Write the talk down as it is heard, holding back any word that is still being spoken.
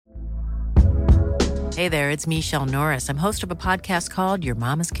Hey there, it's Michelle Norris. I'm host of a podcast called Your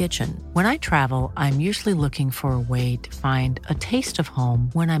Mama's Kitchen. When I travel, I'm usually looking for a way to find a taste of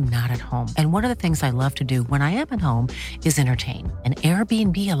home when I'm not at home. And one of the things I love to do when I am at home is entertain. And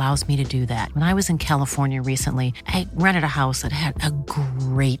Airbnb allows me to do that. When I was in California recently, I rented a house that had a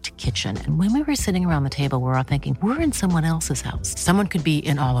great kitchen. And when we were sitting around the table, we were all thinking, we're in someone else's house. Someone could be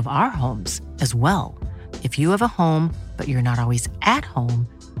in all of our homes as well. If you have a home, but you're not always at home,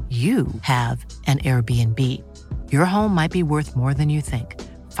 you have an Airbnb. Your home might be worth more than you think.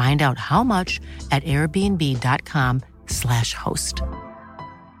 Find out how much at airbnb.com/host.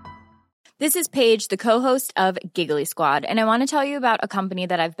 This is Paige, the co-host of Giggly Squad, and I want to tell you about a company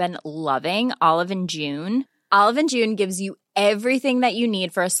that I've been loving, Olive & June. Olive & June gives you everything that you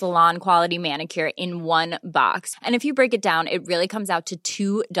need for a salon-quality manicure in one box. And if you break it down, it really comes out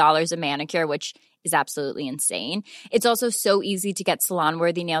to $2 a manicure, which is absolutely insane. It's also so easy to get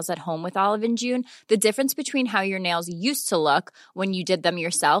salon-worthy nails at home with Olive & June. The difference between how your nails used to look when you did them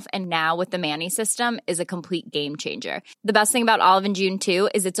yourself and now with the Mani system is a complete game changer. The best thing about Olive & June, too,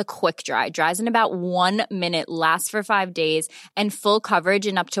 is it's a quick dry. Dries in about 1 minute, lasts for 5 days, and full coverage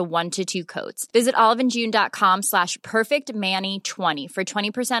in up to 1 to 2 coats. Visit oliveandjune.com/perfectmani20 for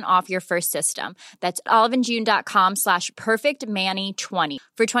 20% off your first system. That's oliveandjune.com/perfectmani20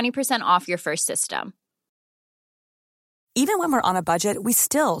 for 20% off your first system. Even when we're on a budget, we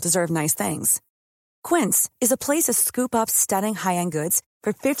still deserve nice things. Quince is a place to scoop up stunning high-end goods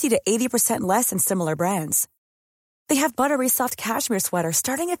for 50 to 80% less than similar brands. They have buttery soft cashmere sweaters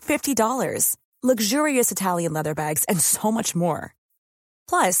starting at $50, luxurious Italian leather bags, and so much more.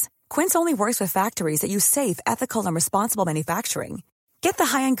 Plus, Quince only works with factories that use safe, ethical, and responsible manufacturing. Get the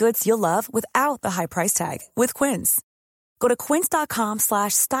high-end goods you'll love without the high price tag with Quince. Go to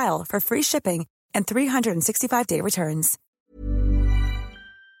quince.com/style for free shipping and 365-day returns.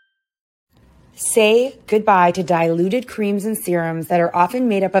 Say goodbye to diluted creams and serums that are often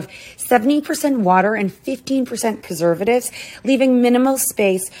made up of 70% water and 15% preservatives, leaving minimal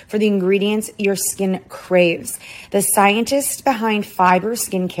space for the ingredients your skin craves. The scientists behind Fiber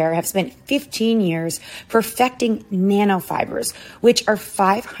Skincare have spent 15 years perfecting nanofibers, which are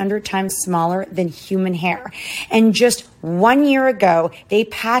 500 times smaller than human hair. And just 1 year ago, they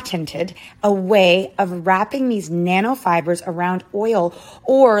patented a way of wrapping these nanofibers around oil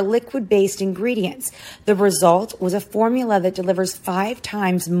or liquid-based ingredients. The result was a formula that delivers 5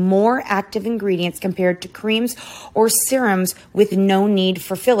 times more active ingredients compared to creams or serums with no need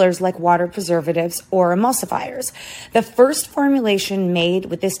for fillers like water preservatives or emulsifiers. The first formulation made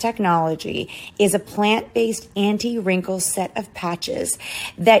with this technology is a plant-based anti-wrinkle set of patches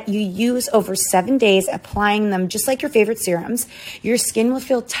that you use over 7 days, applying them just like your favorite serums. Your skin will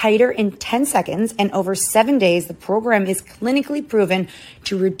feel tighter in 10 seconds, and over 7 days, the program is clinically proven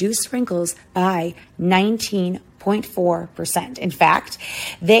to reduce wrinkles by 19.4%. In fact,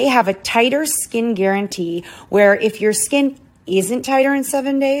 they have a tighter skin guarantee where if your skin isn't tighter in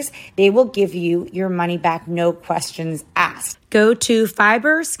 7 days, they will give you your money back, no questions asked. Go to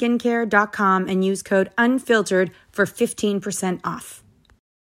fiberskincare.com and use code UNFILTERED for 15% off.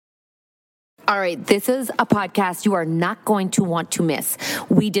 All right, this is a podcast you are not going to want to miss.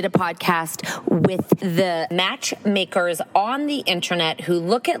 We did a podcast with the matchmakers on the internet who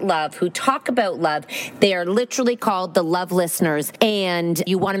look at love, who talk about love. They are literally called the Love Listeners, and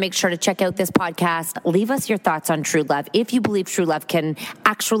you want to make sure to check out this podcast. Leave us your thoughts on true love, if you believe true love can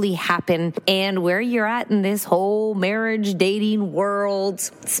actually happen, and where you're at in this whole marriage, dating world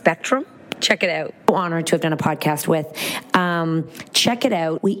spectrum. Check it out. Honored to have done a podcast with. Check it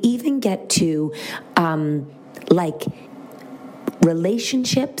out. We even get to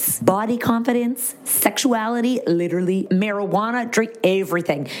relationships, body confidence, sexuality, literally marijuana, drink,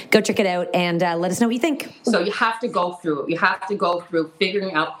 everything. Go check it out and let us know what you think. So you have to go through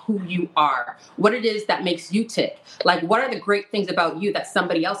figuring out who you are, what it is that makes you tick. Like, what are the great things about you that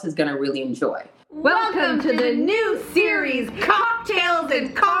somebody else is going to really enjoy? Welcome to the new series, Cocktails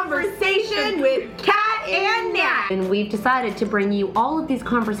and Conversation with Kat and Nat. And we've decided to bring you all of these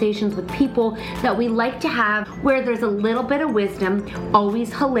conversations with people that we like to have where there's a little bit of wisdom,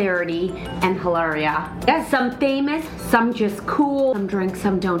 always hilarity and hilaria. Yes, some famous, some just cool, some drink,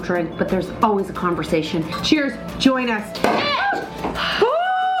 some don't drink, but there's always a conversation. Cheers, join us.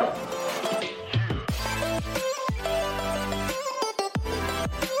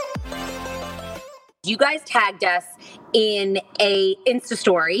 You guys tagged us in a Insta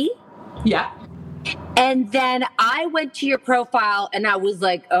story. Yeah. And then I went to your profile and I was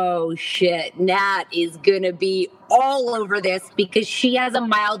like, oh shit, Nat is going to be all over this because she has a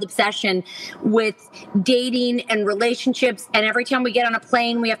mild obsession with dating and relationships. And every time we get on a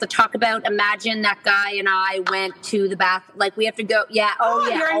plane, we have to talk about, imagine that guy and I went to the bath. Like we have to go, yeah. Oh,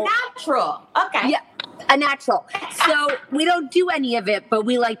 yeah. You're a natural. Okay. Yeah. A natural. So we don't do any of it, but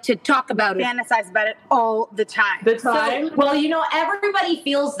we like to talk about it. Fantasize about it all the time. Well, everybody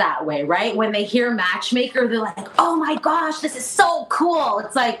feels that way, right? When they hear matchmaker, they're like, oh my gosh, this is so cool.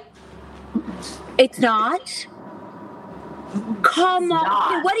 It's like, it's not. Come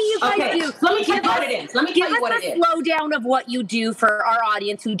on. What do you guys do? Let me tell you what it is. Give us a slowdown of what you do for our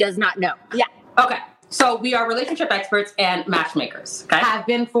audience who does not know. Yeah. Okay. So we are relationship experts and matchmakers. Okay. Have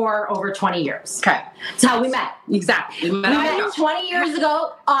been for over 20 years. Okay. That's how we met. Exactly. We met 20 years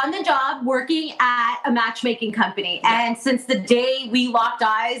ago on the job working at a matchmaking company. Yeah. And since the day we locked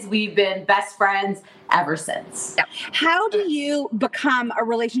eyes, we've been best friends ever since. Yeah. How do you become a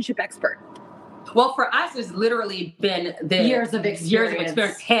relationship expert? Well, for us, it's literally been the years of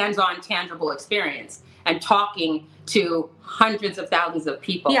experience, hands-on, tangible experience, and talking to hundreds of thousands of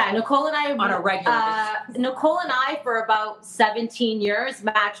people. Yeah, Nicole and I on a regular basis. Nicole and I, for about 17 years,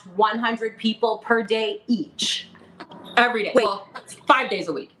 matched 100 people per day each. Every day. Wait. Well, 5 days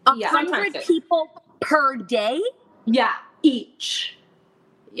a week. 100 people per day? Yeah, each.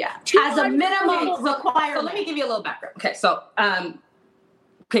 Yeah, as a minimum requirement. So let me give you a little background. Okay, so I'm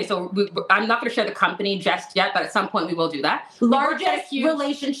not going to share the company just yet, but at some point we will do that. Largest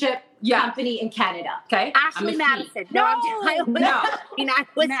relationship company in Canada. Okay, Ashley Madison. I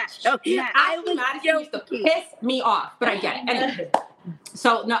was joking. Ashley Madison used to piss me off, but I get it. Anyway.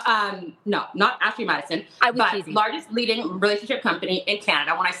 So no, not Ashley Madison, but largest leading relationship company in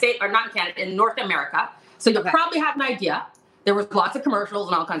Canada. When I say, or not in Canada, in North America. So you'll probably have an idea. There was lots of commercials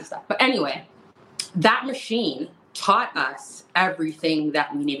and all kinds of stuff. But anyway, that machine taught us everything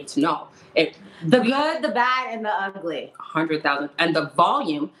that we needed to know. Good, the bad, and the ugly. 100,000. And the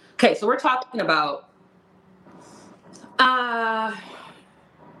volume. Okay, so we're talking about,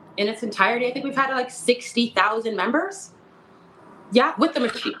 in its entirety, I think we've had like 60,000 members. Yeah, with the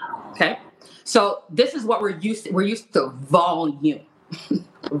machine. Okay. So this is what we're used to. We're used to volume.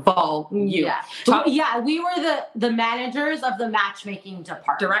 Volume. Yeah. We were the managers of the matchmaking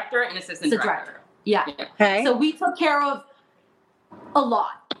department. Director and assistant director. Yeah. Okay. So we took care of a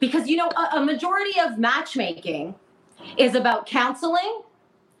lot because, a majority of matchmaking is about counseling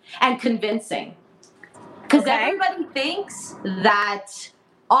and convincing. Because everybody thinks that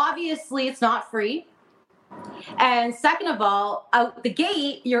obviously it's not free. And second of all, out the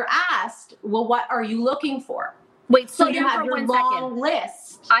gate, you're asked, well, what are you looking for? Wait, so you have your long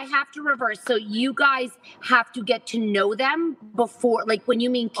list. I have to reverse. So you guys have to get to know them before, like when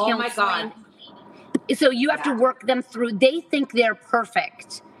you mean counseling. Oh my God. So you have to work them through. They think they're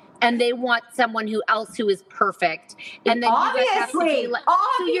perfect, and they want someone who is perfect. And then obviously,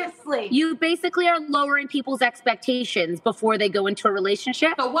 so you basically are lowering people's expectations before they go into a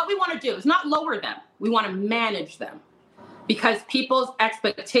relationship. So what we want to do is not lower them. We want to manage them, because people's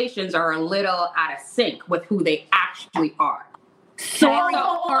expectations are a little out of sync with who they actually are.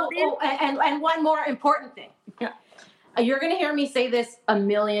 And one more important thing. Yeah. You're going to hear me say this a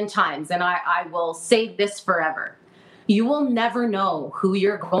million times, and I will say this forever. You will never know who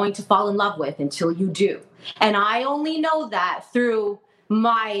you're going to fall in love with until you do. And I only know that through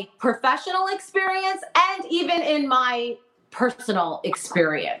my professional experience and even in my personal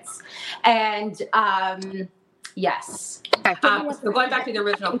experience. And yes. So going back to the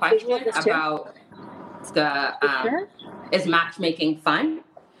original question about is matchmaking fun?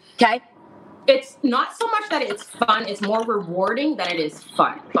 Okay. It's not so much that it's fun, it's more rewarding than it is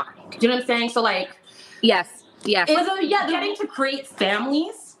fun. Do you know what I'm saying? So yes. Getting to create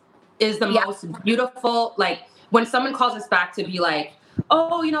families is the most beautiful. Like when someone calls us back to be like,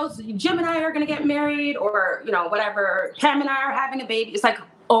 oh, Jim and I are going to get married, or, whatever, Pam and I are having a baby. It's like,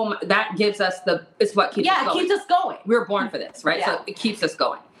 oh, that gives us it's what keeps us going. Yeah, it keeps us going. We were born for this, right? Yeah. So it keeps us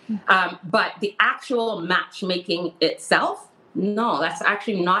going. But the actual matchmaking itself, no, that's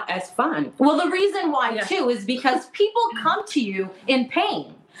actually not as fun. Well, the reason why, too, is because people come to you in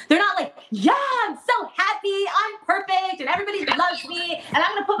pain. They're not like, yeah, I'm so happy, I'm perfect, and everybody loves me, and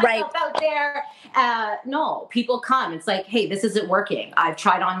I'm going to put myself out there. No, people come. It's like, hey, this isn't working. I've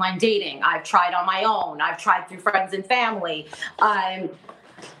tried online dating. I've tried on my own. I've tried through friends and family. I'm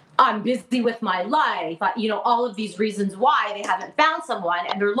busy with my life. All of these reasons why they haven't found someone,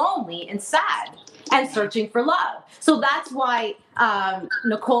 and they're lonely and sad and searching for love. So that's why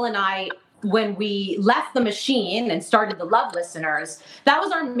Nicole and I, when we left the machine and started the Love Listeners, that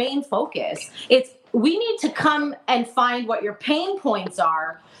was our main focus. It's we need to come and find what your pain points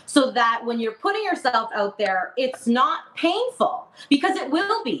are so that when you're putting yourself out there, it's not painful, because it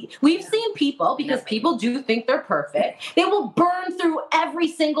will be. We've seen people, because people do think they're perfect, they will burn through every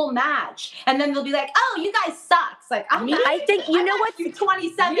single match. And then they'll be like, oh, you guys suck. It's like, I think, you know what?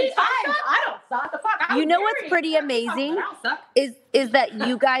 27 times. I don't suck. The fuck. You know what's pretty amazing is that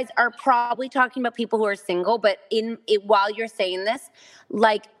you guys are probably talking about people who are single, but while you're saying this,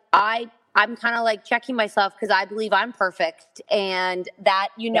 like I'm kind of like checking myself because I believe I'm perfect and that,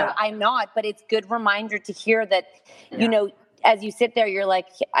 I'm not, but it's good reminder to hear that, as you sit there, you're like,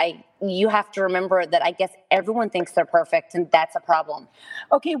 you have to remember that I guess everyone thinks they're perfect and that's a problem.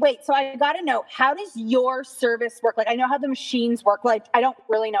 Okay, wait. So I got to know, how does your service work? Like, I know how the machines work. Like, I don't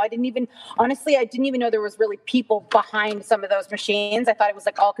really know. I didn't even know there was really people behind some of those machines. I thought it was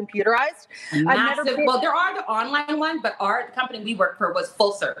like all computerized. Massive. Well, there are the online ones, but the company we work for was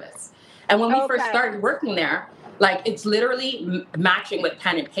full service. And when we first started working there, like, it's literally matching with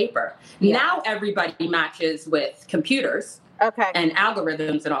pen and paper. Yeah. Now everybody matches with computers. Okay. And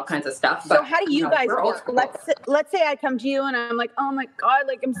algorithms and all kinds of stuff. But, so how do you guys work? Let's say I come to you and I'm like, oh my God,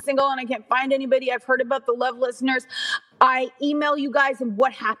 like I'm single and I can't find anybody. I've heard about the Love Listeners. I email you guys and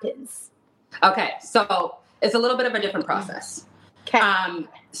what happens? Okay. So it's a little bit of a different process. Okay.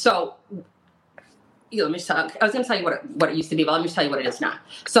 So let me tell. I was going to tell you what it used to be, but let me tell you what it is now.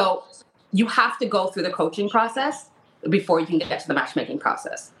 So you have to go through the coaching process before you can get to the matchmaking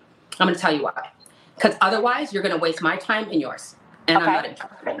process. I'm going to tell you why. Because otherwise, you're going to waste my time and yours. And I'm not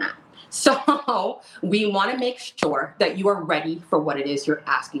interested in that. So we want to make sure that you are ready for what it is you're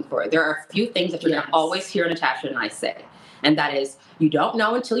asking for. There are a few things that you're going to always hear Natasha and I say. And that is, you don't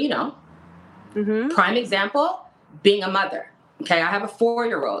know until you know. Mm-hmm. Prime example, being a mother. Okay, I have a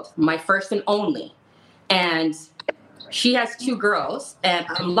 4-year-old, my first and only. And she has 2 girls. And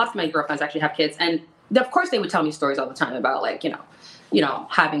a lot of my girlfriends actually have kids. And of course, they would tell me stories all the time about, like,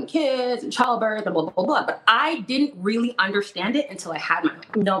 having kids and childbirth and blah, blah, blah, blah. But I didn't really understand it until I had my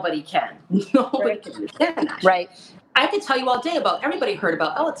own. Nobody can. Nobody can understand that. Right. I could tell you all day about, everybody heard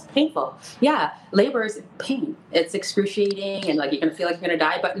about, oh, it's painful. Yeah, labor is pain. It's excruciating and, like, you're going to feel like you're going to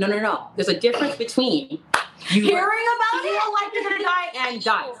die. But no. There's a difference between hearing about it like you're going to die and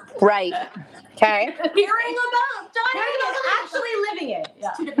dying. Right. Okay. Hearing about dying and actually living it.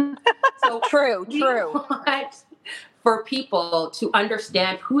 Yeah. Two different. So True. For people to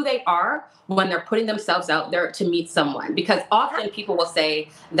understand who they are when they're putting themselves out there to meet someone. Because often people will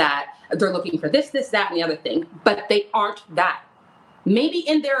say that they're looking for this, that, and the other thing, but they aren't that. Maybe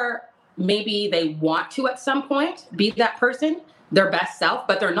they want to at some point be that person, their best self,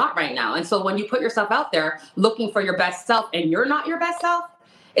 but they're not right now. And so when you put yourself out there looking for your best self and you're not your best self,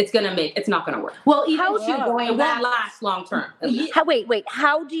 it's not going to work. Well, it won't last long term. Wait.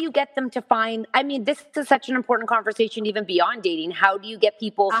 How do you get them to find, this is such an important conversation even beyond dating. How do you get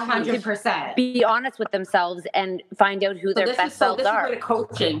people 100% to be honest with themselves and find out who their best selves are? This is where the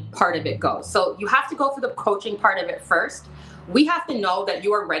coaching part of it goes. So you have to go through the coaching part of it first. We have to know that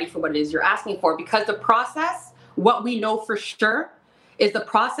you are ready for what it is you're asking for, because the process, what we know for sure, is the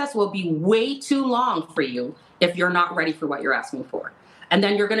process will be way too long for you if you're not ready for what you're asking for. And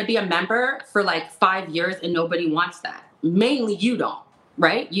then you're going to be a member for like 5 years and nobody wants that. Mainly you don't,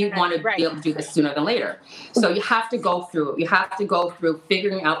 right? You want to be able to do this sooner than later. So you have to go through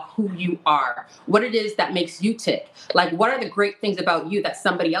figuring out who you are, what it is that makes you tick. Like, what are the great things about you that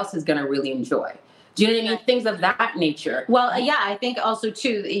somebody else is going to really enjoy? Do you know what I mean? Things of that nature. Well, yeah, I think also,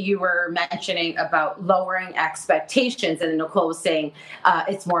 too, you were mentioning about lowering expectations. And Nicole was saying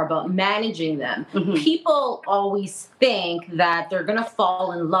it's more about managing them. Mm-hmm. People always think that they're going to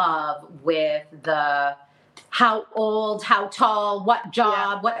fall in love with the how old, how tall, what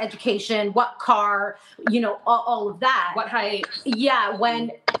job, what education, what car, all of that. What height. Yeah,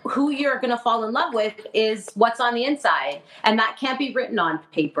 when who you're going to fall in love with is what's on the inside. And that can't be written on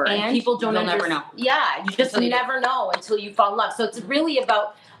paper. And people don't never know. Yeah, you just never know until you fall in love. So it's really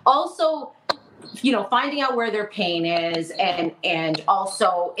about also, finding out where their pain is and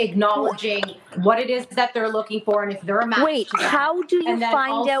also acknowledging what it is that they're looking for and if they're a match. Wait, how do you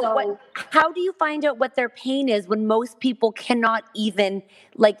find out what their pain is when most people cannot even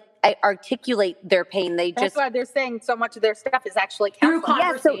articulate their pain? That's why they're saying so much of their stuff is actually through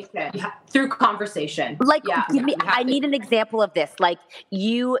conversation. Through conversation. I need an example of this.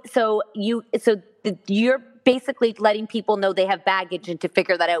 You're basically letting people know they have baggage and to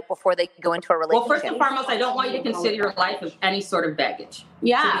figure that out before they go into a relationship. Well, first and foremost, I don't want you to consider your life as any sort of baggage.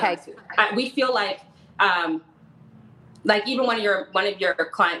 Yeah. We feel like Like even one of your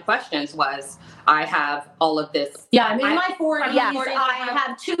client questions was, I have all of this. Yeah, I'm in my 40s. I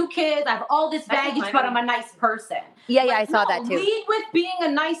have 2 kids. I have all this baggage, but I'm a nice person. Yeah, I saw that too. Lead with being a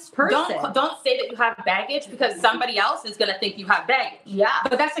nice person. Don't say that you have baggage, because somebody else is going to think you have baggage. Yeah.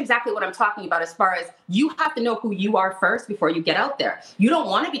 But that's exactly what I'm talking about, as far as you have to know who you are first before you get out there. You don't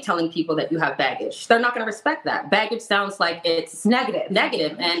want to be telling people that you have baggage. They're not going to respect that. Baggage sounds like it's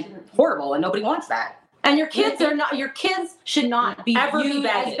negative and horrible, and nobody wants that. And your kids should not be viewed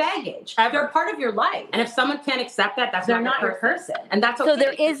as baggage. They're part of your life. And if someone can't accept that, they're not your person. And that's okay. So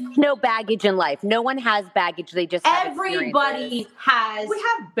there is no baggage in life. No one has baggage. They just have everybody has. We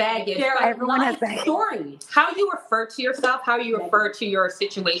have baggage. Everyone has baggage. Story. How you refer to yourself, how you refer to your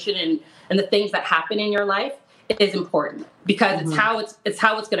situation and the things that happen in your life is important, because it's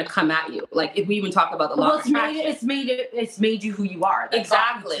how it's going to come at you. Like if we even talk about the law of attraction, it's made you who you are. That's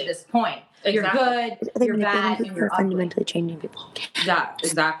exactly to this point. You're good, you're bad, and you're fundamentally changing people. Yeah,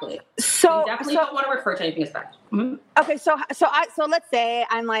 exactly. So you definitely don't want to refer to anything as bad. Mm-hmm. Okay, so let's say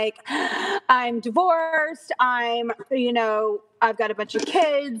I'm divorced. I've got a bunch of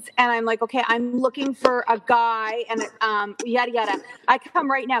kids, and I'm like, okay, I'm looking for a guy, and yada yada. I come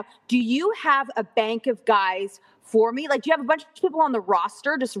right now. Do you have a bank of guys for me? Like, do you have a bunch of people on the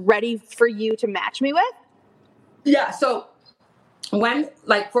roster just ready for you to match me with? Yeah. So when,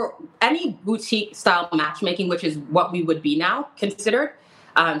 like, for any boutique style matchmaking, which is what we would be now considered,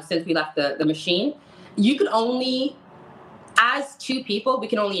 since we left the machine, you can only, as 2 people, we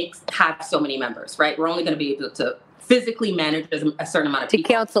can only have so many members, right? We're only going to be able to physically manage a certain amount of people.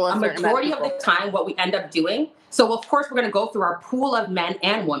 To counsel a certain amount of people. Majority of the time, what we end up doing, so of course we're going to go through our pool of men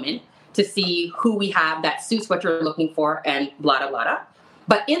and women to see who we have that suits what you're looking for and blah, blah, blah, blah.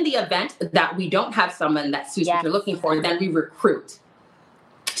 But in the event that we don't have someone that suits what you're looking for, then we recruit.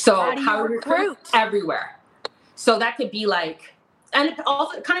 So how we recruit? Everywhere. So that could be like, and it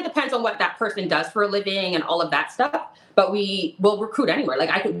also kind of depends on what that person does for a living and all of that stuff. But we will recruit anywhere.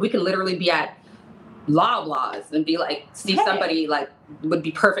 Like we can literally be at Loblaws and be like, see somebody like would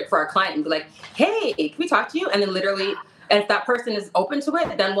be perfect for our client and be like, hey, can we talk to you? And then literally, if that person is open to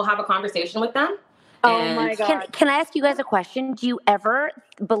it, then we'll have a conversation with them. Oh my God. Can I ask you guys a question? Do you ever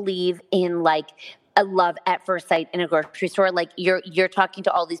believe in like a love at first sight in a grocery store? Like you're talking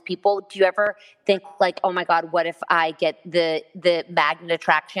to all these people. Do you ever think like, oh my God, what if I get the magnet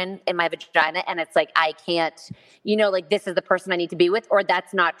attraction in my vagina and it's like, I can't, like this is the person I need to be with, or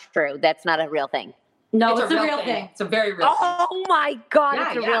that's not true. That's not a real thing. No, it's a real thing. It's a very real thing. Oh my God,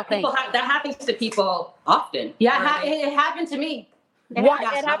 it's a real thing. That happens to people often. Yeah, it happened to me. It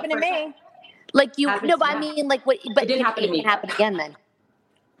happened to me. Like but I mean, like what? But it didn't happen to me. It happened again then.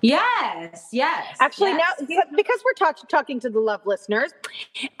 Yes. Actually, now because we're talking to the love listeners,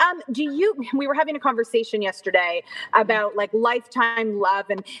 we were having a conversation yesterday about like lifetime love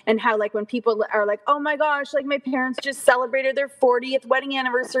and how like when people are like, oh my gosh, like my parents just celebrated their 40th wedding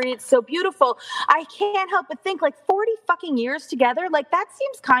anniversary. It's so beautiful. I can't help but think like 40 fucking years together. Like that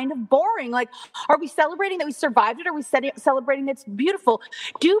seems kind of boring. Like, are we celebrating that we survived it? Or are we celebrating that it's beautiful?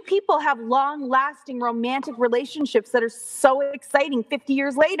 Do people have long lasting romantic relationships that are so exciting 50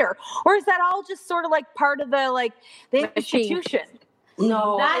 years later? Or is that all just sort of like part of the institution?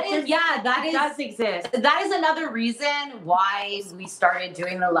 No, that does exist. That is another reason why we started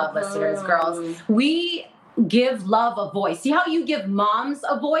doing the Love Listeners, girls. We give love a voice. See how you give moms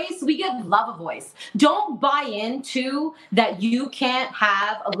a voice? We give love a voice. Don't buy into that you can't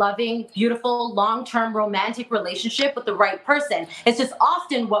have a loving, beautiful, long-term romantic relationship with the right person. It's just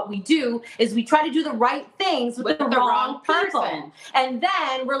often what we do is we try to do the right things with the wrong person. And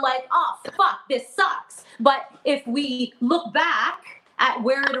then we're like, oh, fuck, this sucks. But if we look back at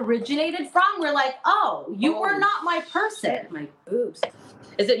where it originated from, we're like, oh, you were not my person. Shit, my boobs.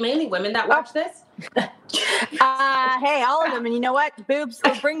 Is it mainly women that watch this? Hey, all of them. And you know what? Boobs,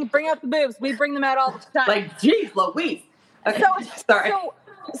 bring out the boobs. We bring them out all the time. Like, geez, Louise. Okay, sorry.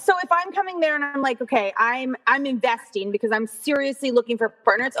 So if I'm coming there and I'm like, okay, I'm investing because I'm seriously looking for a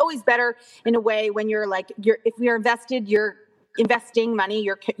partner. It's always better in a way when if you're invested, you're investing money,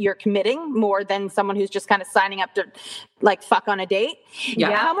 you're committing more than someone who's just kind of signing up to like fuck on a date.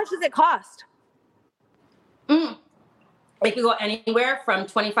 Yeah. How much does it cost? It could go anywhere from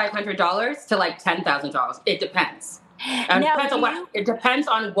 $2,500 to like $10,000. It depends. It depends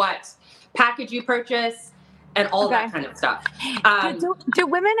on what package you purchase and all that kind of stuff. Do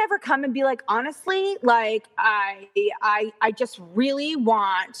women ever come and be like, honestly, like I just really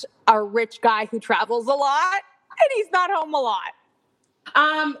want a rich guy who travels a lot and he's not home a lot?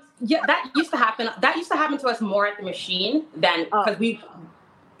 Yeah, that used to happen. That used to happen to us more at the machine than because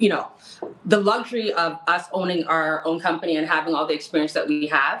the luxury of us owning our own company and having all the experience that we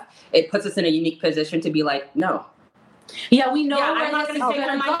have, it puts us in a unique position to be like, no. Yeah, we know. Yeah, I'm not going to say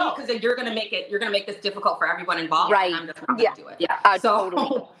where my go because you're going to make this difficult for everyone involved. Right. And I'm just not going to do it. Yeah.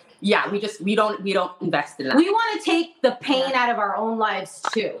 Totally. Yeah, we don't invest in that. We want to take the pain out of our own lives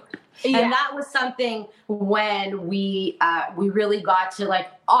too. Yeah. And that was something when we really got to,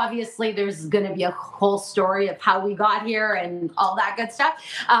 like, obviously there's going to be a whole story of how we got here and all that good stuff.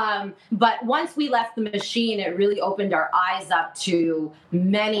 But once we left the machine, it really opened our eyes up to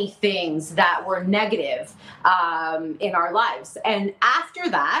many things that were negative in our lives. And after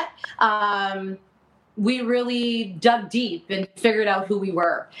that, we really dug deep and figured out who we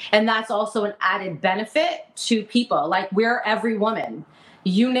were. And that's also an added benefit to people. Like, we're every woman.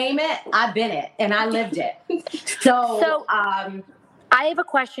 You name it, I've been it, and I lived it. So I have a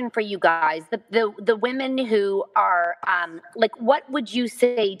question for you guys. The women who are, like, what would you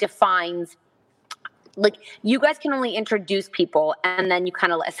say defines, like, you guys can only introduce people and then you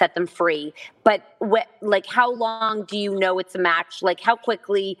kind of set them free. But how long do you know it's a match? Like, how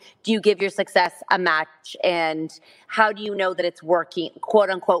quickly do you give your success a match? And how do you know that it's working,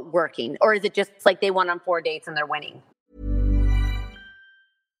 quote unquote, working? Or is it just like they went on 4 dates and they're winning?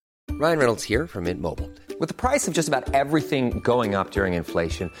 Ryan Reynolds here from Mint Mobile. With the price of just about everything going up during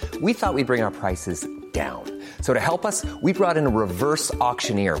inflation, we thought we'd bring our prices down. So to help us, we brought in a reverse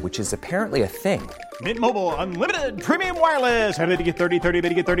auctioneer, which is apparently a thing. Mint Mobile Unlimited Premium Wireless. How to get 30, 30, bit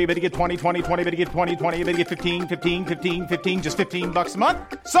to get 30, bit to get 20, 20, 20, bit to get 20, 20, bit to get 15, 15, 15, 15, just $15 a month?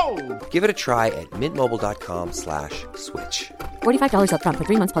 Sold! Give it a try at mintmobile.com/switch. $45 up front for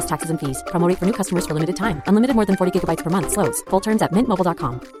 3 months plus taxes and fees. Promo rate for new customers for limited time. Unlimited more than 40 gigabytes per month. Slows full terms at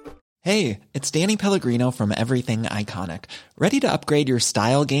mintmobile.com. Hey, it's Danny Pellegrino from Everything Iconic. Ready to upgrade your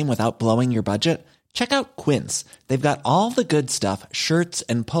style game without blowing your budget? Check out Quince. They've got all the good stuff, shirts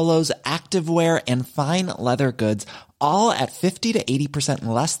and polos, activewear, and fine leather goods, all at 50 to 80%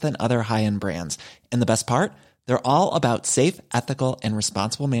 less than other high-end brands. And the best part? They're all about safe, ethical, and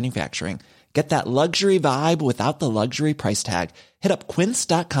responsible manufacturing. Get that luxury vibe without the luxury price tag. Hit up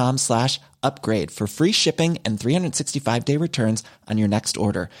quince.com/upgrade for free shipping and 365-day returns on your next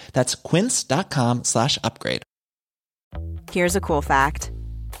order. That's quince.com/upgrade. Here's a cool fact.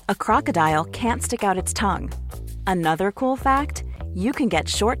 A crocodile can't stick out its tongue. Another cool fact, you can get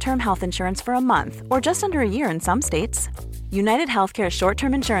short-term health insurance for a month or just under a year in some states. United Healthcare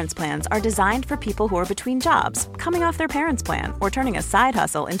short-term insurance plans are designed for people who are between jobs, coming off their parents' plan, or turning a side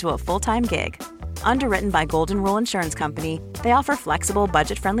hustle into a full-time gig. Underwritten by Golden Rule Insurance Company, they offer flexible,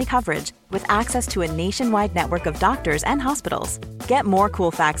 budget-friendly coverage with access to a nationwide network of doctors and hospitals. Get more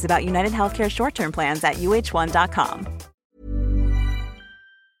cool facts about United Healthcare short-term plans at uh1.com.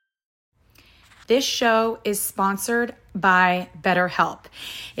 This show is sponsored by BetterHelp.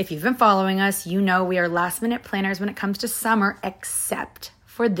 If you've been following us, you know we are last-minute planners when it comes to summer, except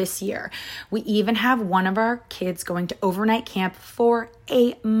for this year. We even have one of our kids going to overnight camp for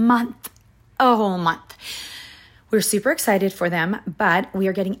a month, a whole month. We're super excited for them, but we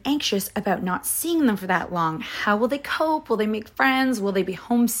are getting anxious about not seeing them for that long. How will they cope? Will they make friends? Will they be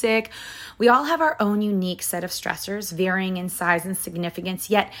homesick? We all have our own unique set of stressors, varying in size and significance,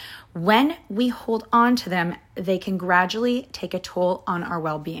 yet when we hold on to them, they can gradually take a toll on our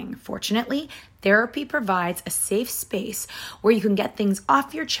well-being. Fortunately, therapy provides a safe space where you can get things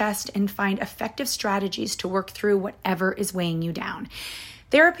off your chest and find effective strategies to work through whatever is weighing you down.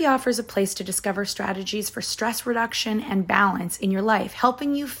 Therapy offers a place to discover strategies for stress reduction and balance in your life,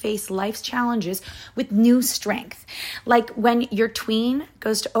 helping you face life's challenges with new strength. Like when your tween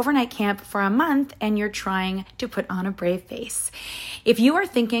goes to overnight camp for a month and you're trying to put on a brave face. If you are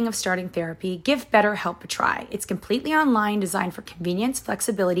thinking of starting therapy, give BetterHelp a try. It's completely online, designed for convenience,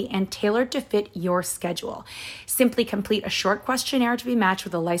 flexibility, and tailored to fit your schedule. Simply complete a short questionnaire to be matched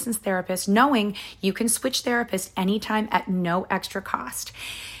with a licensed therapist, knowing you can switch therapists anytime at no extra cost.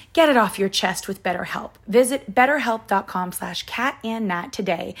 Get it off your chest with BetterHelp. Visit betterhelp.com/catandnat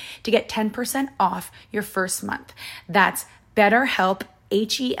today to get 10% off your first month. That's BetterHelp,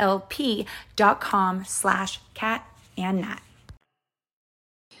 HELP.com/catandnat.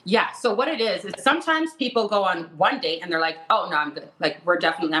 Yeah. So what it is sometimes people go on one date and they're like, oh no, I'm good. Like,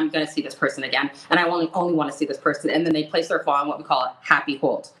 I'm going to see this person again. And I only want to see this person. And then they place their phone on what we call a happy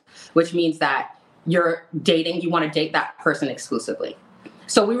hold, which means that you're dating, you want to date that person exclusively.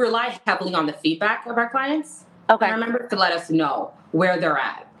 So we rely heavily on the feedback of our clients. Okay. And remember to let us know where they're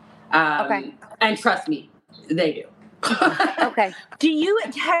at. Okay. And trust me, they do. Okay.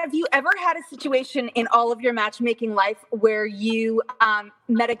 Have you ever had a situation in all of your matchmaking life where you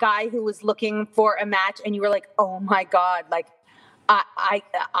met a guy who was looking for a match and you were like, oh my God, like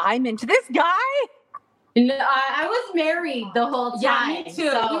I'm into this guy. No, I was married the whole time. Yeah, me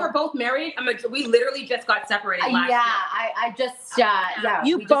too. So. We were both married. We literally just got separated last year. I just, yeah.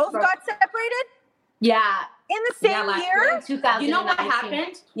 You both got separated? Yeah. In the same year? In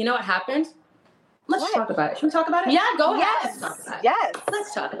 2019. You know what happened? Let's talk about it. Should we talk about it? Yeah, go ahead. Yes. Let's talk about it. Yes.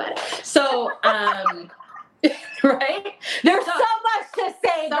 Let's talk about it. So, right? There's so much to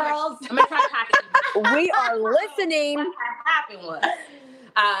say, girls. I'm going to try to pack it. We are listening. What happened was,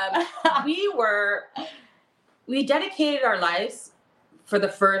 we dedicated our lives for the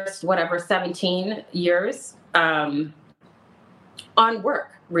first, 17 years on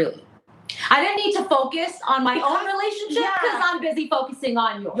work, really. I didn't need to focus on my own relationship because I'm busy focusing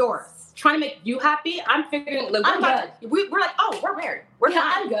on yours. Trying to make you happy. I'm figuring, like, I'm good. We're like, oh, we're married. We're fine.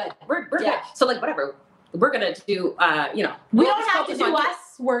 I'm good. We're good. So, like, whatever. We're going to do, we don't have to do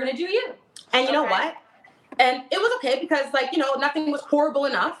us. We're going to do you. And you know what? And it was okay because, like, nothing was horrible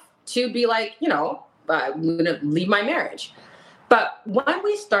enough to be like, I'm going to leave my marriage. But when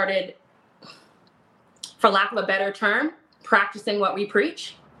we started, for lack of a better term, practicing what we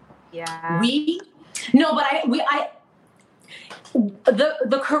preach, the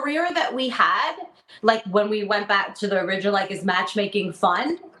career that we had, like when we went back to the original, like, is matchmaking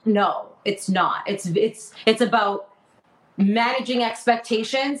fun? No, it's not. It's about managing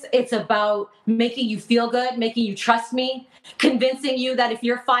expectations. It's about making you feel good, making you trust me, convincing you that if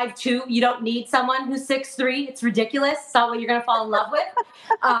you're 5'2", you don't need someone who's 6'3". It's ridiculous. It's not what you're going to fall in love with.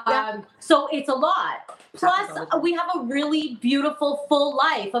 So it's a lot. Plus, we have a really beautiful, full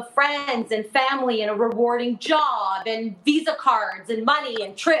life of friends and family and a rewarding job and Visa cards and money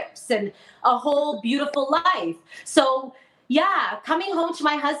and trips and a whole beautiful life. So coming home to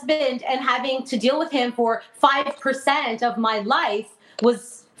my husband and having to deal with him for 5% of my life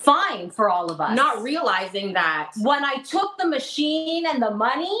was fine for all of us. Not realizing that when I took the machine and the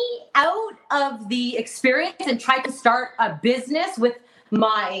money out of the experience and tried to start a business with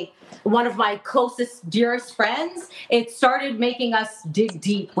one of my closest, dearest friends, it started making us dig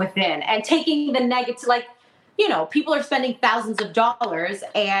deep within and taking the negative, like, people are spending thousands of dollars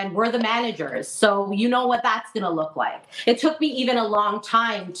and we're the managers. So you know what that's going to look like. It took me even a long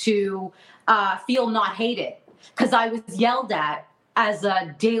time to feel not hated because I was yelled at as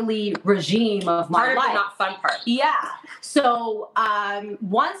a daily regime of my life. Part of the not fun part. Yeah. So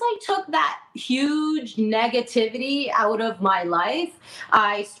once I took that huge negativity out of my life,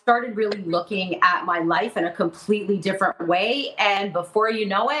 I started really looking at my life in a completely different way. And before you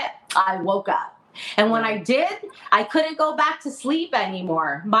know it, I woke up. And when I did, I couldn't go back to sleep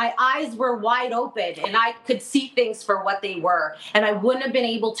anymore. My eyes were wide open and I could see things for what they were. And I wouldn't have been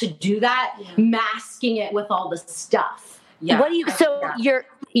able to do that masking it with all the stuff. Yeah.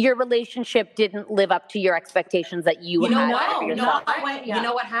 Your relationship didn't live up to your expectations that you had for yourself. You know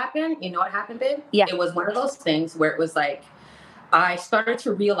what happened? You know what happened, babe? Yeah. It was one of those things where it was like, I started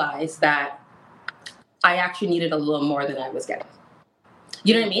to realize that I actually needed a little more than I was getting.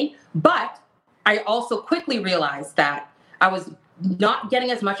 You know what I mean? But I also quickly realized that I was not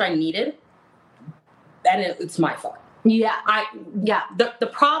getting as much I needed, and it's my fault. Yeah. The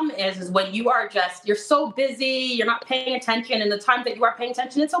problem is when you're so busy, you're not paying attention, and the times that you are paying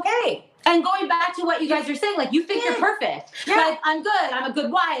attention, it's okay. And going back to what you guys are saying, like, you think you're perfect. Yeah. Like, I'm good. I'm a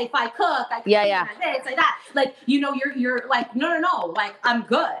good wife. I cook. I clean. It's like that. Like, you're like, no. Like, I'm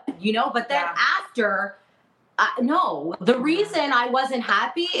good, But then after... no, the reason I wasn't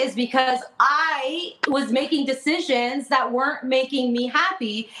happy is because I was making decisions that weren't making me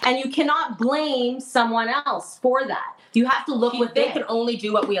happy, and you cannot blame someone else for that. You have to look within. They can only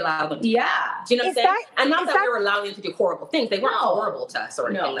do what we allow them to do. Yeah. Do you know what I'm saying? And not that we were allowing them to do horrible things. They weren't horrible to us or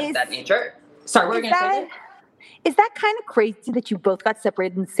anything like that nature. Sorry, what were you going to say? Is that kind of crazy that you both got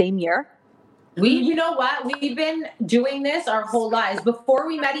separated in the same year? You know what? We've been doing this our whole lives. Before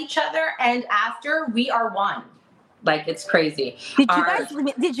we met each other and after, we are one. Like, it's crazy. Did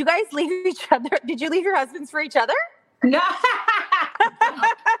you guys leave each other? Did you leave your husbands for each other? No.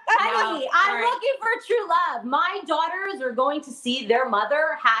 Honey, I'm looking for true love. My daughters are going to see their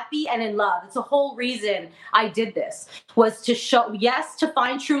mother happy and in love. It's the whole reason I did this, was to to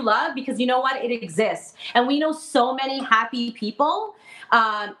find true love, because you know what? It exists. And we know so many happy people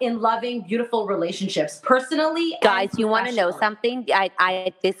in loving, beautiful relationships, personally. Guys, you want to know something?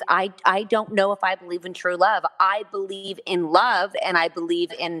 I don't know if I believe in true love. I believe in love, and I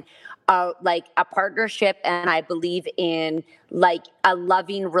believe in like a partnership, and I believe in like a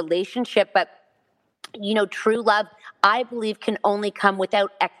loving relationship. But true love, I believe, can only come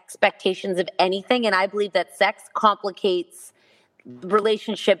without expectations of anything. And I believe that sex complicates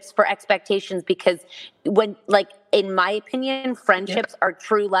relationships for expectations, because when, like, in my opinion, friendships are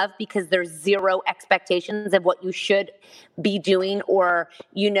true love because there's zero expectations of what you should be doing or,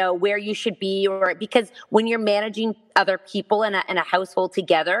 where you should be, or because when you're managing other people in a household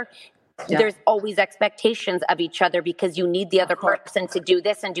together, there's always expectations of each other because you need the other person to do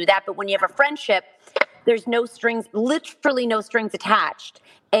this and do that. But when you have a friendship, there's no strings, literally no strings attached.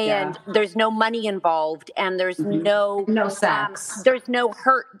 And there's no money involved, and there's no sex. There's no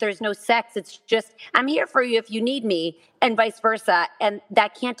hurt. There's no sex. It's just, I'm here for you if you need me, and vice versa. And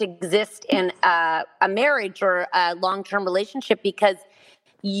that can't exist in a marriage or a long-term relationship, because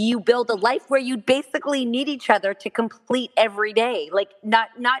you build a life where you basically need each other to complete every day. Like,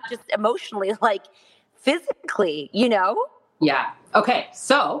 not just emotionally, like physically, Yeah. Okay.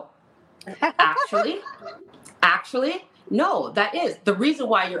 So actually, no, that is the reason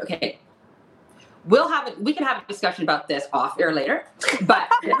why you're okay. We can have a discussion about this off air later, but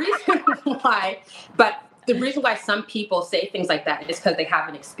the reason why some people say things like that is because they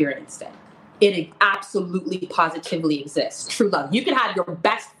haven't experienced it. It absolutely positively exists. True love. You can have your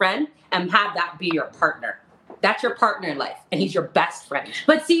best friend and have that be your partner. That's your partner in life, and he's your best friend.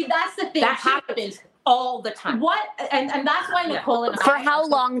 But see, that's the thing. That happens all the time. What? And that's why Nicole and I. For how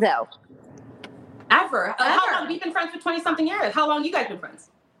long though? Ever. How long? We've been friends for 20-something years. How long you guys been friends?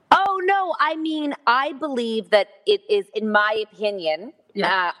 Oh, no. I mean, I believe that it is, in my opinion,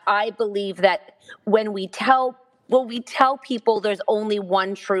 I believe that when we tell people there's only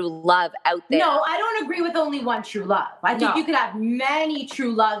one true love out there. No, I don't agree with only one true love. I think you could have many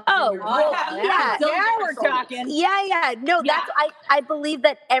true loves. Oh, yeah, we're talking. Yeah. No, that's, I believe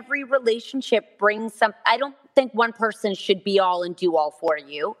that every relationship brings some, I don't think one person should be all and do all for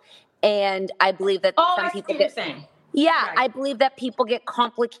you. And I believe that some people get saying. Yeah, right. I believe that people get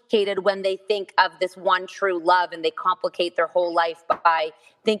complicated when they think of this one true love, and they complicate their whole life by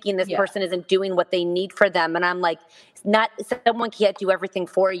thinking this person isn't doing what they need for them. And I'm like, someone can't do everything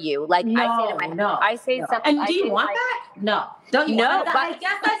for you. Like, I say something. And do you want that? No. Don't you want that? I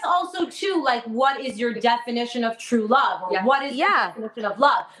guess that's also too, like, what is your definition of true love? Or what is your definition of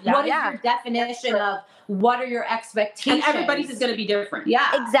love? Yeah. What is your definition of what are your expectations? And everybody's is going to be different.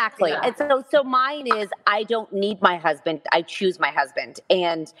 Yeah. Exactly. Yeah. And so mine is, I don't need my husband. I choose my husband.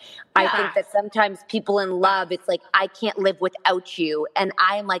 And I think that sometimes people in love, it's like, I can't live without you. And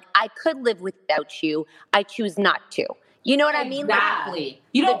I'm like, I could live without you. I choose not to. You know what I mean? Exactly.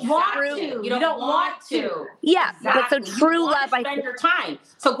 You don't want to. You don't want to. Yeah. Exactly. But so true love, I spend your time.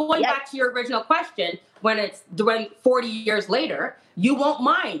 So going back to your original question, when 40 years later, you won't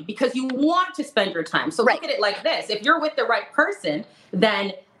mind because you want to spend your time. So look at it like this. If you're with the right person,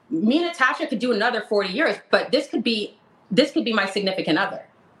 then me and Natasha could do another 40 years, but this could be my significant other.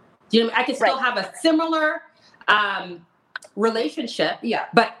 Do you know what I mean? I could still have a similar relationship,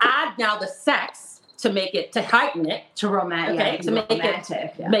 but add now the sex to heighten it, to romantic,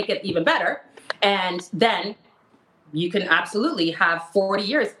 make it even better. And then you can absolutely have 40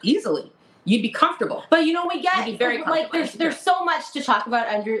 years easily. You'd be comfortable. But we get very like there's so much to talk about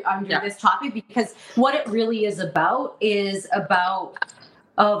under this topic, because what it really is about there's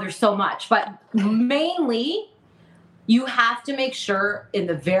so much, but mainly you have to make sure in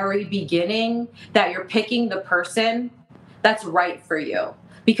the very beginning that you're picking the person that's right for you.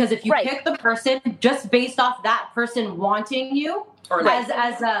 Because if you pick the person just based off that person wanting you, or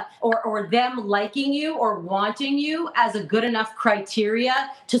or them liking you or wanting you as a good enough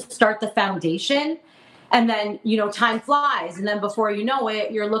criteria to start the foundation, and then time flies, and then before you know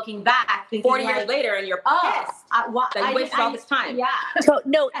it, you're looking back, thinking 40 years later, and you're pissed. I wasted all this time. Yeah. So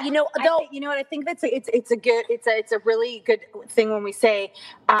no, I think that's it's a really good thing when we say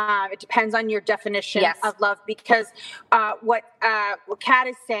it depends on your definition of love, because what Kat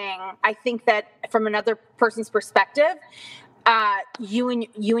is saying, I think that from another person's perspective, you and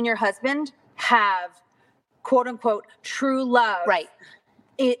your husband have quote unquote true love, right?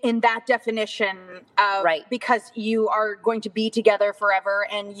 In that definition of because you are going to be together forever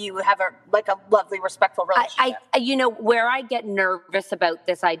and you have a lovely, respectful relationship. Where I get nervous about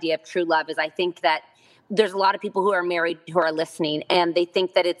this idea of true love is I think that there's a lot of people who are married who are listening, and they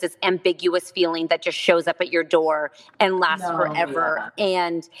think that it's this ambiguous feeling that just shows up at your door and lasts forever. Yeah.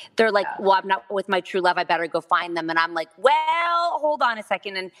 And they're like, well, I'm not with my true love. I better go find them. And I'm like, well, hold on a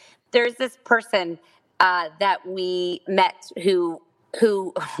second. And there's this person that we met who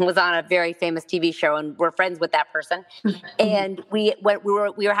was on a very famous TV show, and we're friends with that person. And we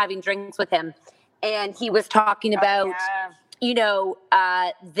were having drinks with him, and he was talking about,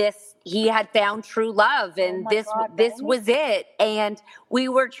 he had found true love, and this was it. And we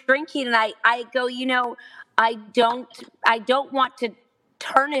were drinking, and I go, I don't want to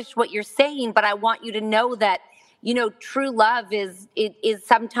tarnish what you're saying, but I want you to know that, true love is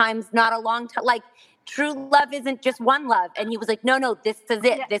sometimes not a long time. Like, true love isn't just one love. And he was like, no, this is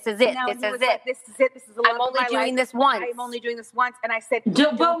it. Yeah. This is it. No, this is it. like, this is it. This is the love I'm only of my doing life. this once. I'm only doing this once. And I said,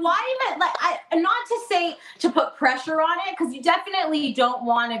 but why even, not to say to put pressure on it, because you definitely don't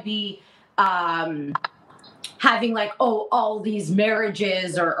want to be having like, all these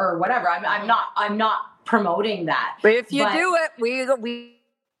marriages or whatever. I'm not promoting that. But if you do it, we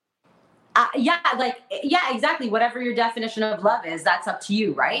exactly. Whatever your definition of love is, that's up to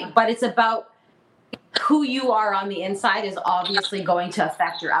you, right? But it's about who you are on the inside is obviously going to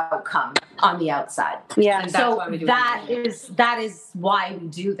affect your outcome on the outside. Yeah. And so that is why we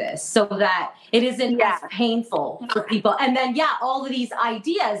do this, so that it isn't as painful for people. And then, all of these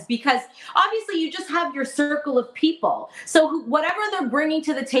ideas, because obviously you just have your circle of people. So whatever they're bringing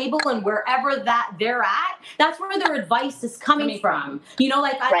to the table and wherever that they're at, that's where their advice is coming from.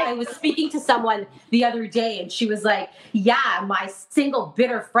 I was speaking to someone the other day and she was like, my single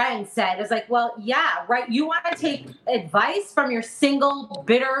bitter friend said, it's like, well, right. You want to take advice from your single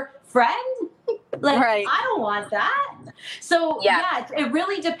bitter friend? I don't want that. So it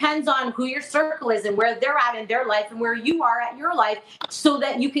really depends on who your circle is and where they're at in their life and where you are at your life, so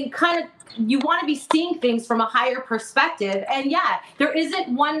that you can you want to be seeing things from a higher perspective. And there isn't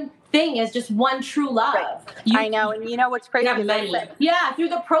one thing as just one true love. I know. And you know what's crazy? Through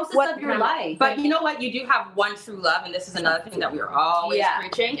the process of your life. But you know what? You do have one true love, and this is another thing that we are always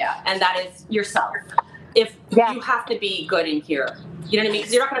preaching, and that is yourself. If you have to be good in here, you know what I mean?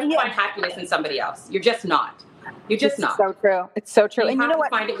 Because you're not going to find happiness in somebody else. You're just not. You're just not. So true. It's so true. You and have you know to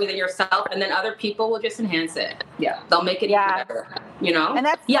what? find it within yourself, and then other people will just enhance it. Yeah, they'll make it even better. And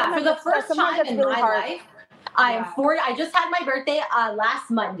that's for the first time in my life. I am 40. I just had my birthday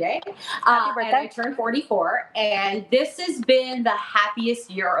last Monday. Happy birthday. And I turned 44. And this has been the happiest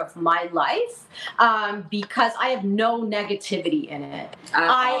year of my life because I have no negativity in it.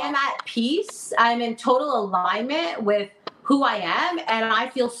 I am at peace. I'm in total alignment with who I am. And I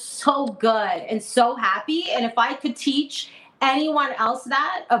feel so good and so happy. And if I could teach anyone else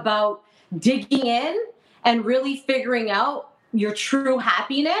that about digging in and really figuring out your true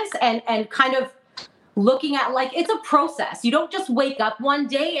happiness and kind of looking at, like, it's a process. You don't just wake up one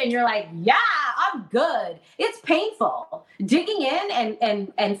day and you're like, I'm good. It's painful. Digging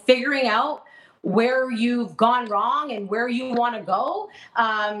in and figuring out where you've gone wrong and where you want to go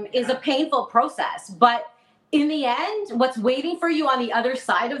is a painful process. But in the end, what's waiting for you on the other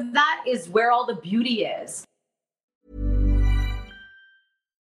side of that is where all the beauty is.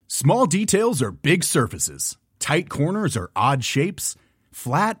 Small details are big surfaces. Tight corners are odd shapes.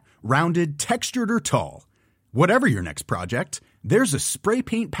 Flat, rounded, textured, or tall. Whatever your next project, there's a spray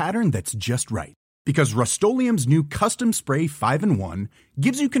paint pattern that's just right. Because Rust-Oleum's new Custom Spray 5-in-1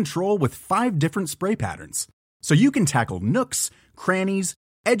 gives you control with 5 different spray patterns. So you can tackle nooks, crannies,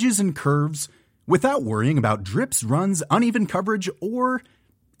 edges, and curves without worrying about drips, runs, uneven coverage, or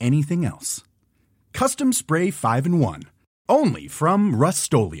anything else. Custom Spray 5-in-1. Only from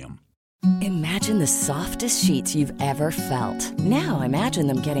Rust-Oleum. Imagine the softest sheets you've ever felt. Now imagine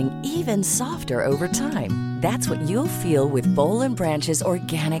them getting even softer over time. That's what you'll feel with Boll & Branch's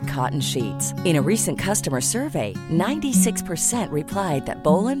organic cotton sheets. In a recent customer survey, 96% replied that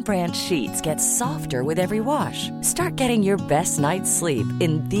Boll & Branch sheets get softer with every wash. Start getting your best night's sleep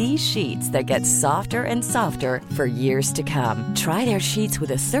in these sheets that get softer and softer for years to come. Try their sheets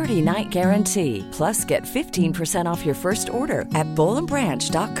with a 30-night guarantee. Plus, get 15% off your first order at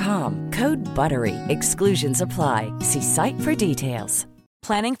bollandbranch.com. Code BUTTERY. Exclusions apply. See site for details.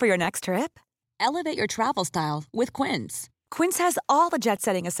 Planning for your next trip? Elevate your travel style with Quince. Quince has all the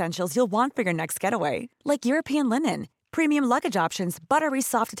jet-setting essentials you'll want for your next getaway, like European linen, premium luggage options, buttery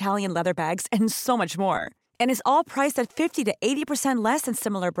soft Italian leather bags, and so much more. And is all priced at 50 to 80% less than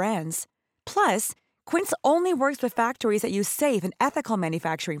similar brands. Plus, Quince only works with factories that use safe and ethical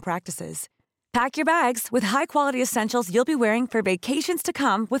manufacturing practices. Pack your bags with high-quality essentials you'll be wearing for vacations to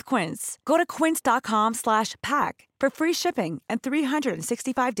come with Quince. Go to quince.com/pack for free shipping and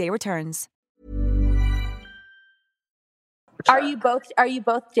 365-day returns. Are you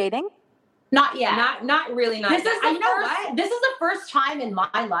both dating? Not yet. Not really. This is the first time in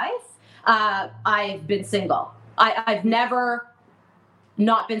my life I've been single. I've never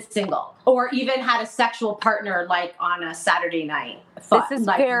not been single or even had a sexual partner like on a Saturday night. This is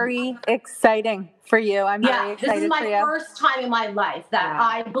very exciting for you. I'm very excited for you. This is my first time in my life that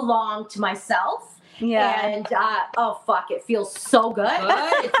I belong to myself Yeah. And oh fuck, it feels so good.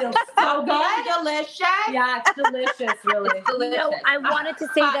 It feels so good. Delicious. Yeah, it's delicious, really. It's delicious. No, I wanted to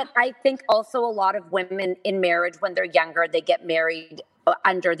say that I think also a lot of women in marriage, when they're younger, they get married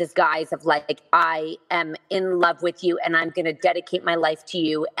under this guise of like, I am in love with you and I'm going to dedicate my life to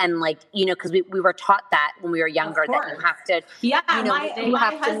you. And like, you know, because we were taught that when we were younger, that you have to, yeah, you know,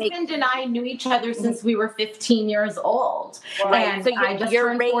 my husband and I knew each other since we were 15 years old. Right. And So I just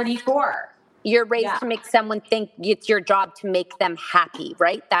turned 44. You're raised to make someone think it's your job to make them happy,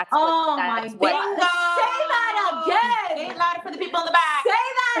 right? That's my God. Say that again. Say it louder for the people in the back. Say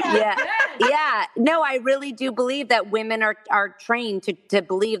that again. Yeah. No, I really do believe that women are trained to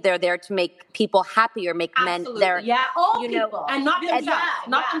believe they're there to make people happy or make men there. Yeah, all you know, people. And not themselves.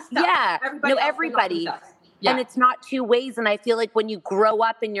 Not themselves. Yeah. Everybody. Yeah. And it's not two ways. And I feel like when you grow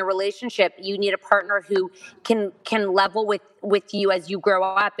up in your relationship, you need a partner who can level with you as you grow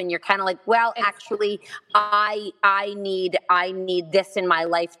up. And you're kind of like, well, actually, I need this in my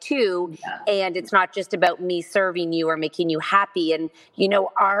life too. Yeah. And it's not just about me serving you or making you happy. And, you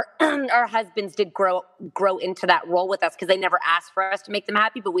know, our husbands did grow into that role with us because they never asked for us to make them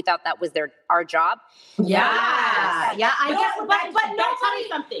happy, but we thought that was our job. Yeah. Yeah. I guess,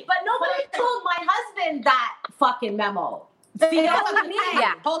 but nobody told my husband that fucking memo. See, that's what I mean.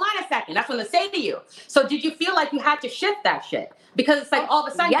 Yeah. Hold on a second. That's what they say to you. So did you feel like you had to shift that shit? Because it's like all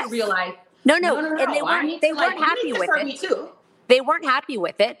of a sudden you realize, no. And they weren't happy with it. Me too. They weren't happy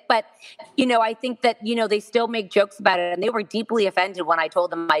with it, but, you know, I think that, you know, they still make jokes about it, and they were deeply offended when I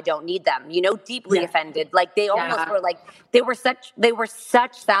told them I don't need them, you know, deeply offended. Like they almost were like, they were such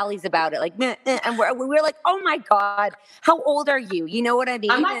Sallies about it. Like, and we were like, oh my God, how old are you? You know what I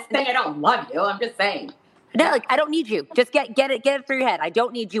mean? I'm not saying I don't love you. I'm just saying. No, like, I don't need you. Just get it through your head. I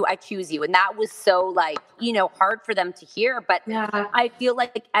don't need you. I choose you. And that was so, like, you know, hard for them to hear. But I feel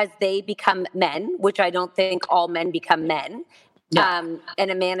like as they become men, which I don't think all men become men, and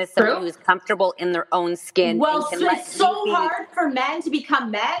a man is someone who's comfortable in their own skin. Well, it's so hard for men to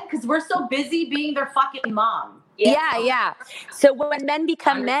become men because we're so busy being their fucking mom. Yeah. So when men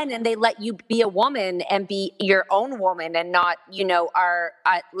become men and they let you be a woman and be your own woman and not, you know,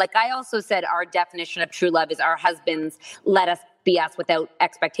 like I also said, our definition of true love is our husbands let us be us without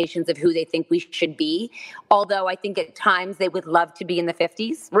expectations of who they think we should be. Although I think at times they would love to be in the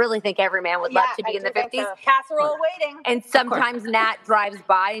 50s. Really think every man would love to be in the 50s. So. Casserole waiting. And sometimes Nat drives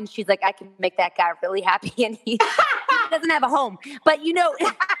by and she's like, I can make that guy really happy. And he doesn't have a home. But, you know,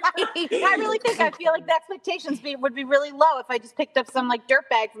 I feel like the expectations would be really low if I just picked up some like dirt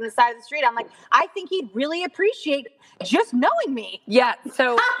bag from the side of the street. I'm like, I think he'd really appreciate just knowing me. Yeah.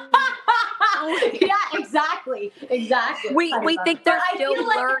 So. Yeah, exactly. We think they're still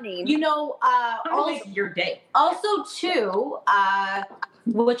learning. Like, you know, your day. Also, too,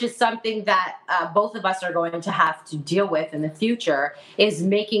 which is something that both of us are going to have to deal with in the future, is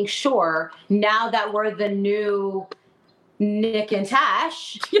making sure now that we're the new Nick and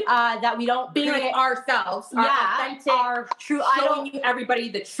Tash, that we don't be like ourselves, our true. Showing you everybody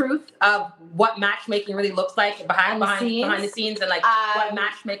the truth of what matchmaking really looks like behind the scenes, and like what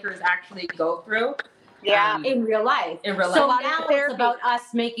matchmakers actually go through. In real life. So now it's about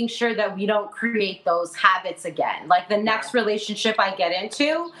us making sure that we don't create those habits again. Like the next relationship I get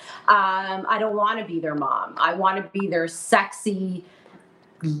into, I don't want to be their mom. I want to be their sexy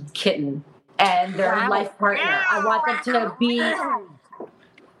kitten and their life partner. I want them to be.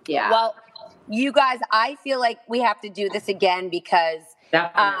 Yeah. Well, you guys, I feel like we have to do this again because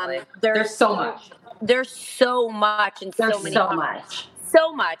there's so much. There's so much and so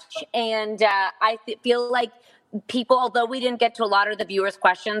much. And I feel like people, although we didn't get to a lot of the viewers'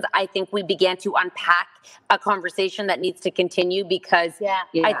 questions, I think we began to unpack a conversation that needs to continue because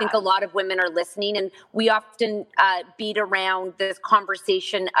I think a lot of women are listening, and we often beat around this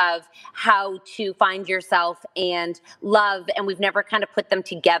conversation of how to find yourself and love, and we've never kind of put them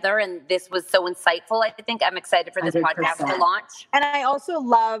together, and this was so insightful. I think I'm excited for this 100%. Podcast to launch. And I also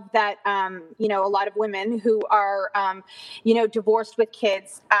love that, you know, a lot of women who are, you know, divorced with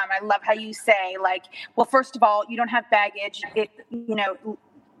kids, I love how you say, like, well, first of all, you don't have baggage. You know,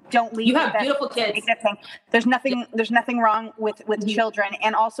 don't leave. You have beautiful kids. There's nothing wrong with children,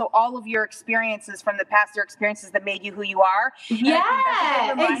 and also all of your experiences from the past are experiences that made you who you are.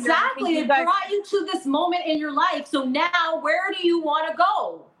 Yeah, exactly. It brought you to this moment in your life. So now, where do you want to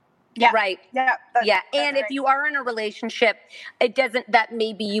go? Yeah. Right. Yeah. And if you are in a relationship, it doesn't, that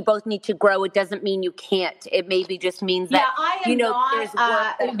maybe you both need to grow. It doesn't mean you can't. It maybe just means that, I am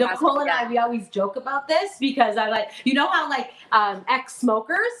not, Nicole and I, we always joke about this because I like, you know how like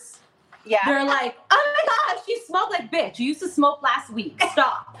ex-smokers, they're like, oh my gosh, you smoke like bitch. You used to smoke last week.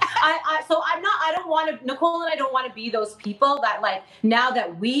 Stop. I don't want to, Nicole and I don't want to be those people that like, now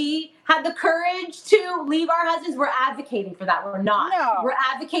that we had the courage to leave our husbands, we're advocating for that. We're not. No. We're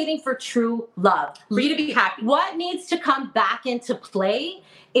advocating for true love. For you to be happy. What needs to come back into play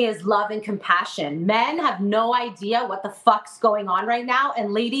is love and compassion. Men have no idea what the fuck's going on right now,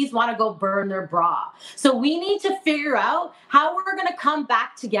 and ladies want to go burn their bra. So we need to figure out how we're going to come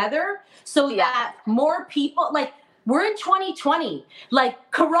back together so that more people, like, we're in 2020.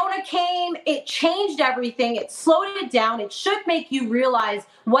 Like, Corona came, it changed everything. It slowed it down. It should make you realize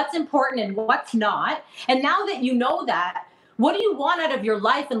what's important and what's not. And now that you know that, what do you want out of your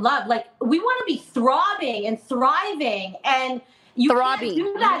life and love? Like, we want to be throbbing and thriving, and you can't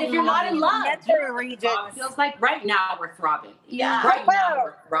do that if you're not in love. It feels like right now we're throbbing. Yeah. Right now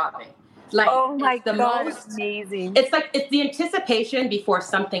we're throbbing. Like, oh my God, most amazing. It's like, it's the anticipation before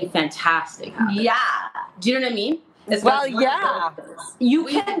something fantastic happens. Yeah. Do you know what I mean? You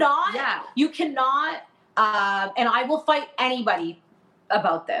cannot, and I will fight anybody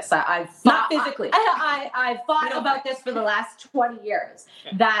about this. I've fought, not physically. I've fought about this for the last 20 years,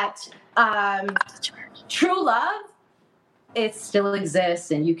 that true love, it still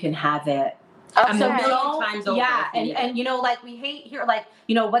exists and you can have it. Okay. So times over. Yeah, and you know, like, we hate here, like,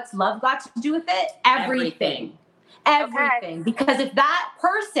 you know, what's love got to do with it? Everything. Because if that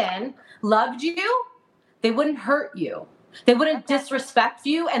person loved you, they wouldn't hurt you. They wouldn't disrespect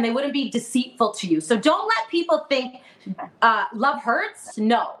you, and they wouldn't be deceitful to you. So don't let people think love hurts.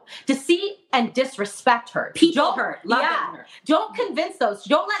 No. Deceit and disrespect hurt. People hurt. Love doesn't hurt. Don't convince those.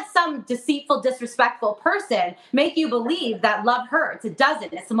 Don't let some deceitful, disrespectful person make you believe that love hurts. It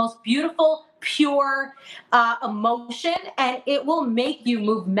doesn't. It's the most beautiful, pure emotion, and it will make you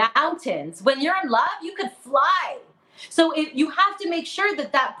move mountains. When you're in love, you could fly. So you have to make sure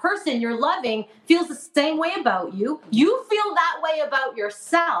that that person you're loving feels the same way about you. You feel that way about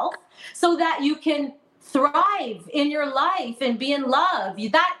yourself, so that you can thrive in your life and be in love.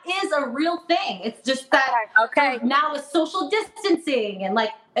 That is a real thing. It's just that now with social distancing and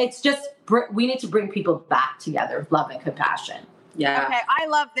like, it's just, we need to bring people back together, love and compassion. Yeah. Okay, I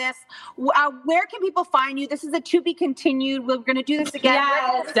love this. Where can people find you? This is a to be continued. We're going to do this again.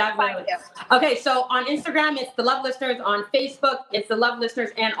 Yes, definitely. Okay, so on Instagram, it's The Love Listeners. On Facebook, it's The Love Listeners,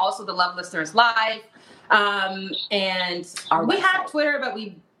 and also The Love Listeners Live. And we have Twitter, but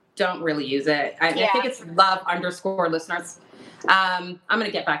we don't really use it. I think it's love_listeners. I'm going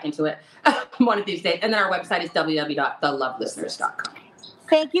to get back into it one of these days. And then our website is www.thelovelisteners.com.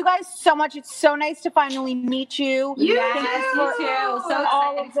 Thank you guys so much. It's so nice to finally meet you. Me too. So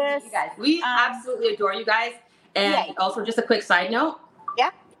all of this. You guys. We absolutely adore you guys. And also, just a quick side note.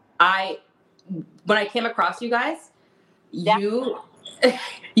 Yeah. When I came across you guys, you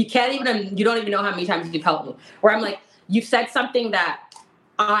don't even know how many times you've helped me. Where I'm like, you've said something that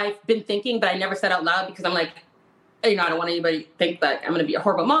I've been thinking, but I never said out loud, because I'm like, you know, I don't want anybody to think that I'm going to be a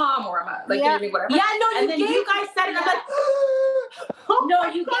horrible mom, or I'm like, whatever. Yeah, no, and then you guys said it. I'm like, no,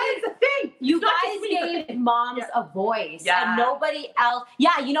 you gave the thing. You guys gave moms a voice, and nobody else.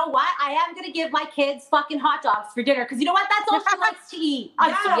 Yeah, you know what? I am going to give my kids fucking hot dogs for dinner, because you know what? That's all she likes to eat.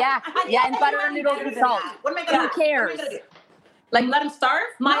 And butter and noodles and salt. What am I going to do? Who cares? Like, let them starve?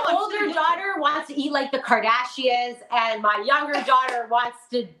 My older daughter wants to eat like the Kardashians, and my younger daughter wants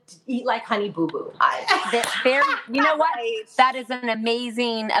to eat like Honey Boo Boo. You know what? That is an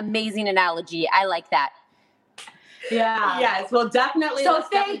amazing, amazing analogy. I like that. Yeah. Yes. Well, definitely. So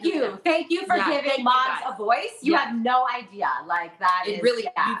thank you. Thank you for giving moms a voice. You have no idea. Like, that is really,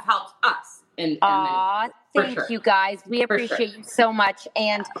 you've helped us. Thank you guys. We appreciate you so much.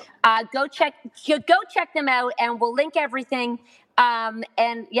 And go check them out, and we'll link everything.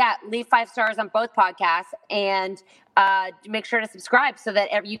 Leave 5 stars on both podcasts, and make sure to subscribe so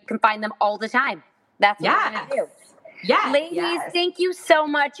that you can find them all the time. That's what we're going to do. Yeah. Ladies, thank you so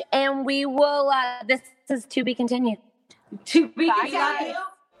much. And we will, this is to be continued. To be continued.